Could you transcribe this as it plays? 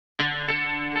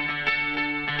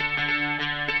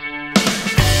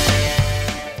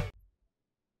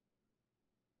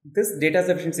This data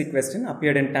sufficiency question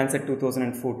appeared in TANCET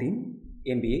 2014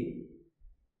 MBA.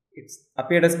 It's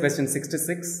appeared as question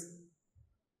 66.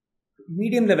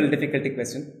 Medium level difficulty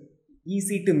question.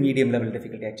 Easy to medium level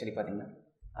difficulty actually.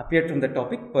 Appeared from the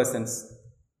topic persons.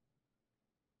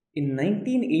 In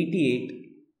 1988,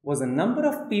 was the number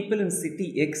of people in city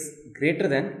X greater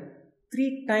than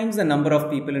 3 times the number of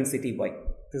people in city Y?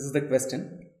 This is the question.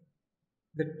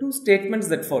 The two statements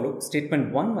that follow. Statement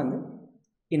 1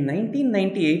 in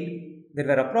 1998, there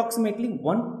were approximately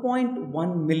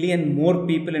 1.1 million more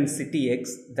people in city X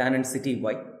than in city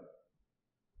Y.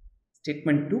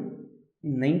 Statement 2,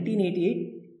 in 1988,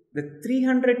 the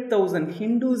 300,000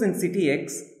 Hindus in city X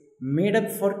made up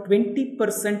for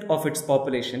 20% of its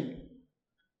population,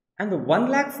 and the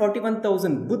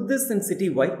 141,000 Buddhists in city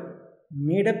Y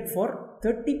made up for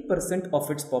 30% of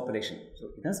its population. So,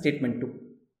 this is statement 2.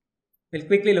 We'll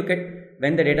quickly look at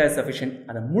when the data is sufficient.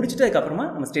 That's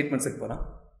the statements.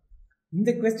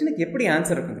 This question is the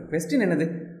answer. The question is,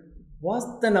 was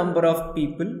the number of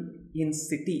people in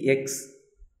city X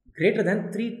greater than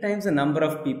 3 times the number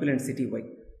of people in city Y?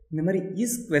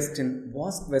 Is question,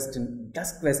 was question,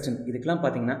 does question, this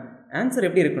answer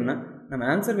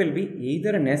answer will be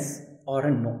either an yes or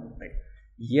a no. Right?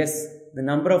 Yes, the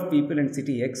number of people in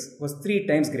city X was 3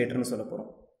 times greater.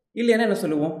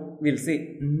 We'll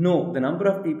say no, the number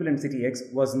of people in city X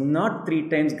was not 3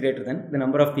 times greater than the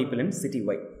number of people in city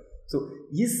Y. So,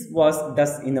 is, was,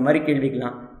 does in the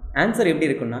answer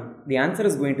the answer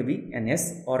is going to be an yes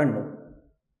or a no.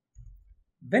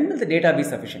 When will the data be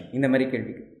sufficient? In the we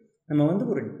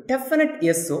have a definite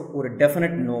yes or a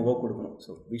definite no.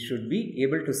 So, we should be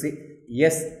able to say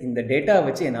yes, in the data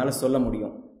vachi enala solla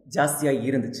mudiyum jastiya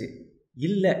irunduchu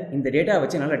illa in the data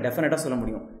vachi enala definite solla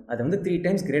mudiyum adu 3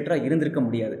 times greater irundirukka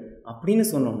mudiyadu appadinu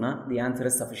sonnona the answer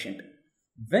is sufficient.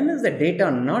 When is the data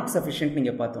not sufficient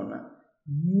neenga paathona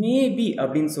maybe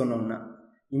appdinu sonnona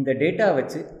இந்த data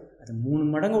vachi adu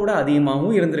 3 மடங்கு விட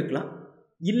அதிகமாகவும் இருந்திருக்கலாம்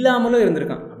இல்லாமலும்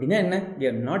இருந்திருக்கலாம் அப்படினா என்ன we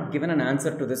have not given an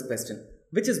answer to this question,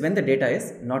 which is when the data is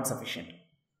not sufficient.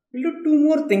 We'll do 2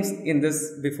 more things in this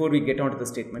before we get on to the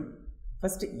statement.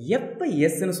 First, எப்ப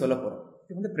yes னு சொல்ல போறோம்.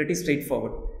 இது pretty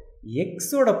straightforward. X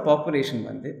ஓட population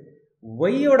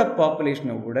Y ஓட population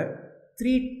விட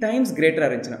 3 times greater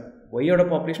இருந்துச்சுனா Y ஓட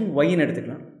population Y னு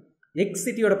எடுத்துக்கலாம். X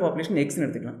city ஓட population X னு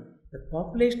எடுத்துக்கலாம். The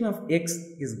population of X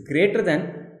is greater than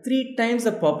 3 times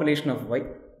the population of Y,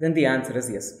 then the answer is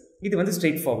yes. இது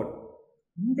straightforward.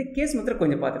 இந்த கேஸ் மாத்திரம்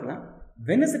கொஞ்சம் பார்த்துக்கலாம்.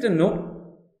 When is it a no?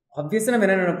 Obviously,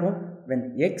 when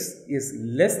X is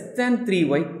less than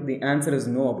 3Y, the answer is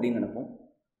no.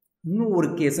 இன்னும் ஒரு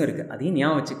கேஸும் இருக்கு. அதையும்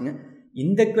ஞாபகம் வச்சுக்கோங்க.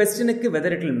 இந்த क्वेश्चनக்கு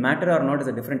whether it will matter or not is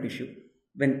a different issue.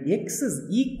 When X is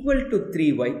equal to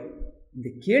 3Y, இந்த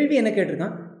கேள்வி என்ன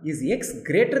கேட்டிருக்கான்? Is X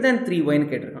greater than 3Y னு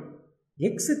கேட்டிருக்கான்.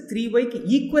 X 3Y க்கு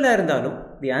ஈக்குவலா இருந்தாலும்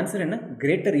the answer என்ன?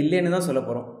 greater இல்லைன்னு தான் சொல்ல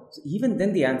போறோம். So even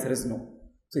then the answer is no.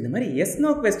 So இந்த மாதிரி yes no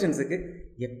questions-க்கு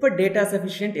எப்ப data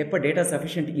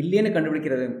sufficient இல்லைன்னு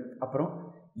கண்டுபிடிக்கிறது அப்புறம்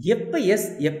எப்ப yes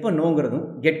எப்ப noங்கிறதும்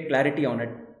get clarity on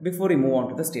it before we move on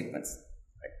to the statements.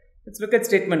 Right. Let's look at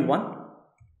statement 1.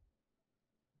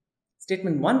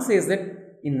 Statement 1 says that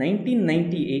in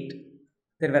 1998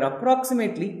 there were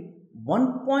approximately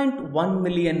 1.1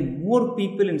 million more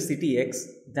people in city X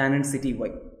than in city Y.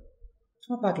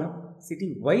 சும்மா பார்க்கலாம். city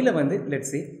Y ல let's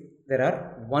say there are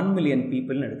 1 million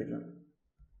people னு எடுத்துக்கலாம்.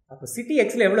 அப்போ city X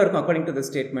ல எவ்வளவு இருக்கும் according to the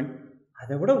statement?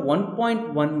 அதை விட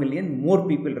 1.1 million more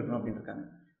people இருக்கணும் அப்படின்னு இருக்காங்க.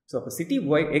 So அப்போ city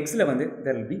Y X ல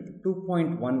there will be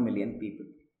 2.1 million people.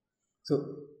 So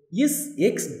is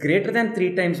X greater than 3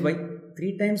 times Y?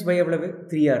 3 times Y எவ்வளவு?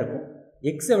 3 ஆ இருக்கும்.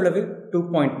 X எவ்வளவு?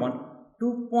 2.1.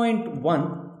 2.1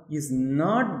 is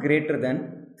not greater than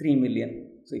 3 million.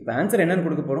 So இப்போ ஆன்சர் என்னன்னு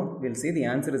கொடுக்க போறோம்? We'll say the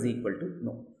answer is equal to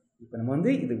no. இப்போ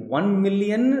நம்ம இது 1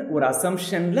 million ஒரு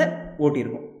assumptionல ஓட்டி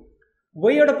இருக்கும்.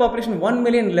 Y oda population 1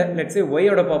 million let's say Y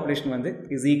oda population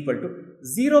is equal to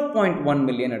 0.1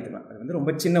 million எடுத்துக்கலாம். அது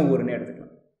ரொம்ப சின்ன ஊர்னே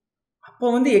எடுத்துக்கலாம். அப்போ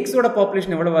X oda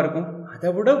population எவ்வளவா இருக்கும்?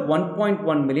 அதை விட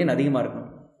 1.1 million அதிகமா இருக்கும்.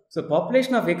 So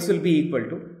population of X will be equal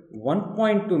to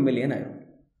 1.2 million ஆயிடும்.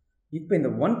 இப்போ இந்த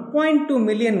 1.2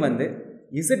 million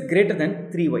is it greater than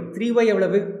 3Y? 3Y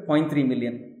எவ்வளவு? 0.3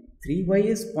 million. 3Y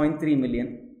is 0.3 million.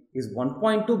 Is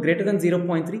 1.2 greater than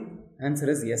 0.3? Answer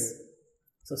is yes.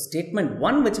 So statement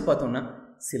 1 வச்சு பார்த்தோம்னா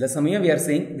சில சமயம் we are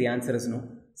saying the answer is no.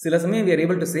 சில சமயம் we are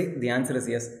able to say the answer is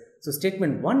yes. So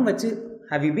statement 1 வச்சு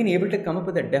have you been able to come up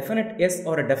with a definite yes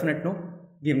or a definite no?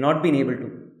 We have not been able to.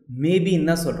 Maybe ன்னு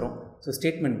தான் சொல்றோம். So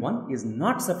statement 1 is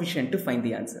not sufficient to find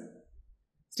the answer.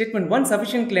 Statement 1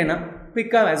 sufficient இல்லைனா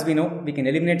quicker as we know we can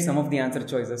eliminate some of the answer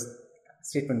choices.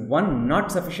 Statement 1 not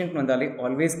sufficient வந்தாலே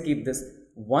always keep this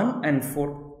 1 and 4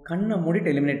 கண்ணை மூடிட்டு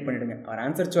eliminate பண்ணிடுங்க. Our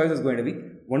answer choice is going to be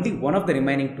only one of the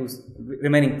remaining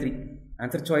three.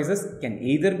 Answer choices can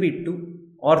either be 2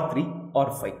 or 3 or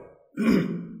 5.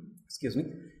 Excuse me.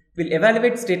 We'll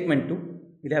evaluate statement 2.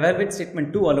 We'll evaluate statement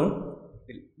 2 alone.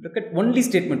 We'll look at only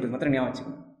statement 2.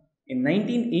 In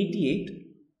 1988,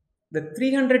 the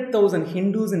 300,000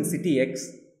 Hindus in city X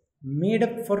made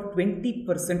up for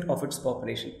 20% of its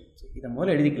population. So, இதை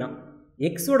முதல்ல எழுதிக்கலாம்.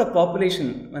 Xோட population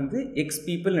வந்து X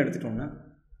people எடுத்துட்டோம்னா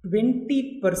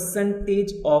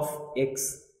 20% of X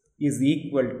is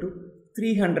equal to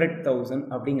 300,000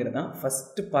 அப்படிங்கிறது தான்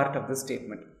first part of the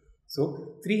statement. So,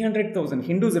 300,000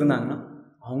 Hindus இருந்தாங்கன்னா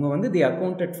அவங்க வந்து they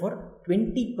accounted for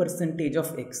 20% of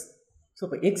X. So,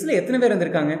 இப்போ Xல எத்தனை பேர்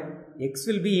இருந்திருக்காங்க? X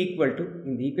will be equal to,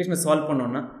 இந்த ஈக்குவேஷனை சால்வ்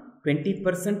பண்ணோம்னா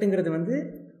 20%ங்கிறது வந்து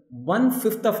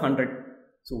 1/5 of 100.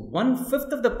 So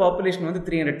 1/5 of the population வந்து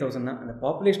 300,000 தான். அந்த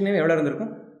பாப்புலேஷனே எவ்வளோ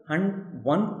இருந்திருக்கும்?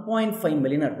 1.5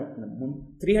 million இருக்கும்.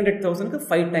 300,000க்கு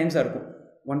 5 times இருக்கும்.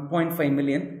 1.5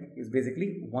 million is basically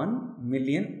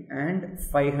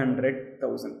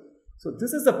 1,500,000. So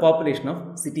this is the population of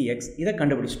city X. இதை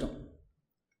கண்டுபிடிச்சிட்டோம்.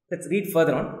 Let's read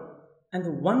further on. And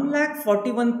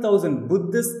 1,41,000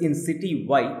 Buddhists in city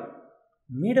Y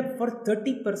made up for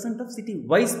 30% of city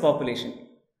Y's population.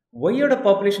 Yயோட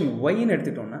population Y ன்னு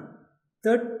எடுத்துட்டோம்னா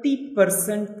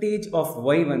 30% of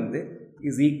Y வந்து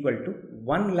is equal to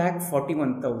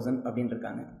 1,41,000 அப்படின்னு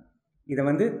இருக்காங்க. இதை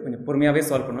வந்து கொஞ்சம் பொறுமையாகவே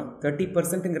சால்வ் பண்ணோம்.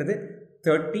 30%ங்கிறது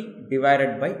 30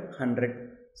 divided by 100.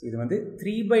 ஸோ இது வந்து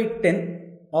 3/10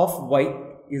 of Y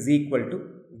is equal to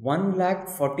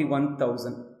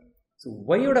 1,41,000. So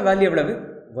Yயோட value எவ்வளவு?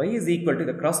 Y is equal to,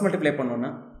 இதை கிராஸ் மல்டிப்ளை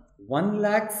பண்ணோம்னா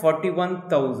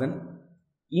 1,41,000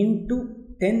 into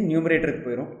 10 நியூமரேட்டருக்கு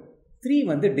போயிடும். 3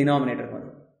 வந்து டினாமினேட்டருக்கு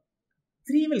வரும்.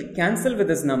 3 will cancel with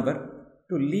this number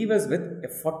to leave us with a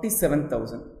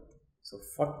 47,000. So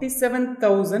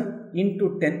 47,000 into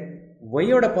 10.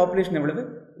 Yயோட population எவ்வளவு?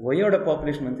 Yயோட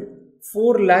population வந்து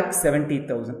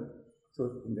 4,70,000. So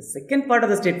in the second part of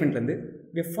the statement வந்து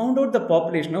we have found out the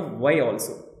population of Y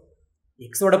also.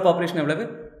 Xோட population எவ்வளவு?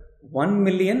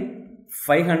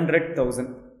 1,500,000.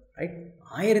 Right?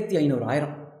 1,500,000.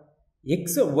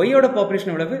 Yயோட population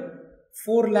எவ்வளவு?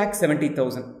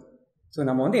 4,70,000. So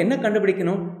நம்ம வந்து என்ன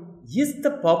கண்டுபிடிக்கணும்? Is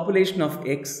the population of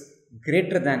X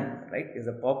greater than, right? Is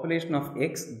the population of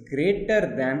X greater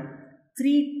than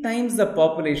 3 times the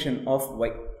population of Y?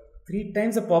 3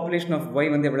 times the population of Y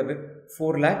வந்து எவ்வளவு?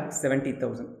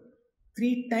 4,70,000.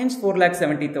 3 times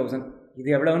 4,70,000. இது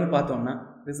எவ்வளவுன்னு பார்த்தோம்னா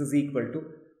this is equal to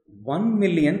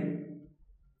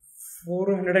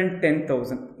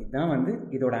 1,410,000. இதுதான் வந்து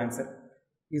இதோட answer.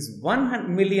 Is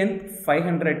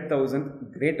 1,500,000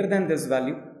 greater than this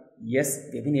value? Yes,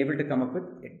 we have been able to come up with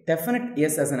a definite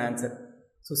yes as an answer.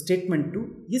 So statement 2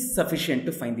 is sufficient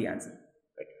to find the answer.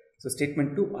 Right? So statement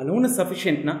 2 alone is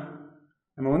sufficient na.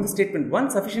 நம்ம வந்து statement 1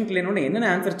 sufficient இல்லைன்னு என்னென்ன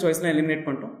answer சாய்ஸ்லாம் eliminate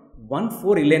பண்ணிட்டோம். 1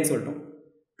 4 இல்லைன்னு சொல்லிட்டோம்.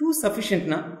 2 sufficient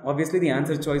na, obviously the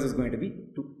answer choice is going to be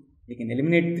 2. We can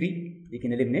eliminate 3, we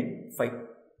can eliminate 5.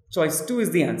 Choice 2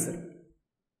 is the answer.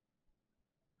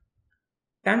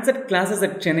 TANCET classes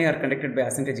at Chennai are conducted by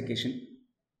Ascent Education.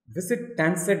 Visit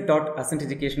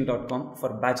tancet.ascenteducation.com for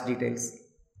batch details.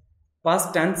 Past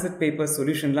TANCET paper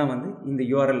solution la vandu in the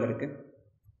URL la irukku.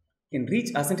 You can reach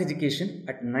Ascent Education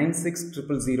at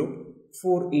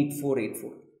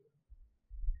 9600048484.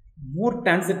 More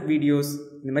TANCET videos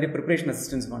in the preparation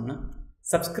assistance vanna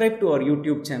subscribe to our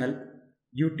YouTube channel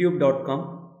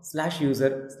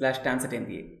youtube.com/user/TANCET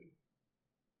MBA.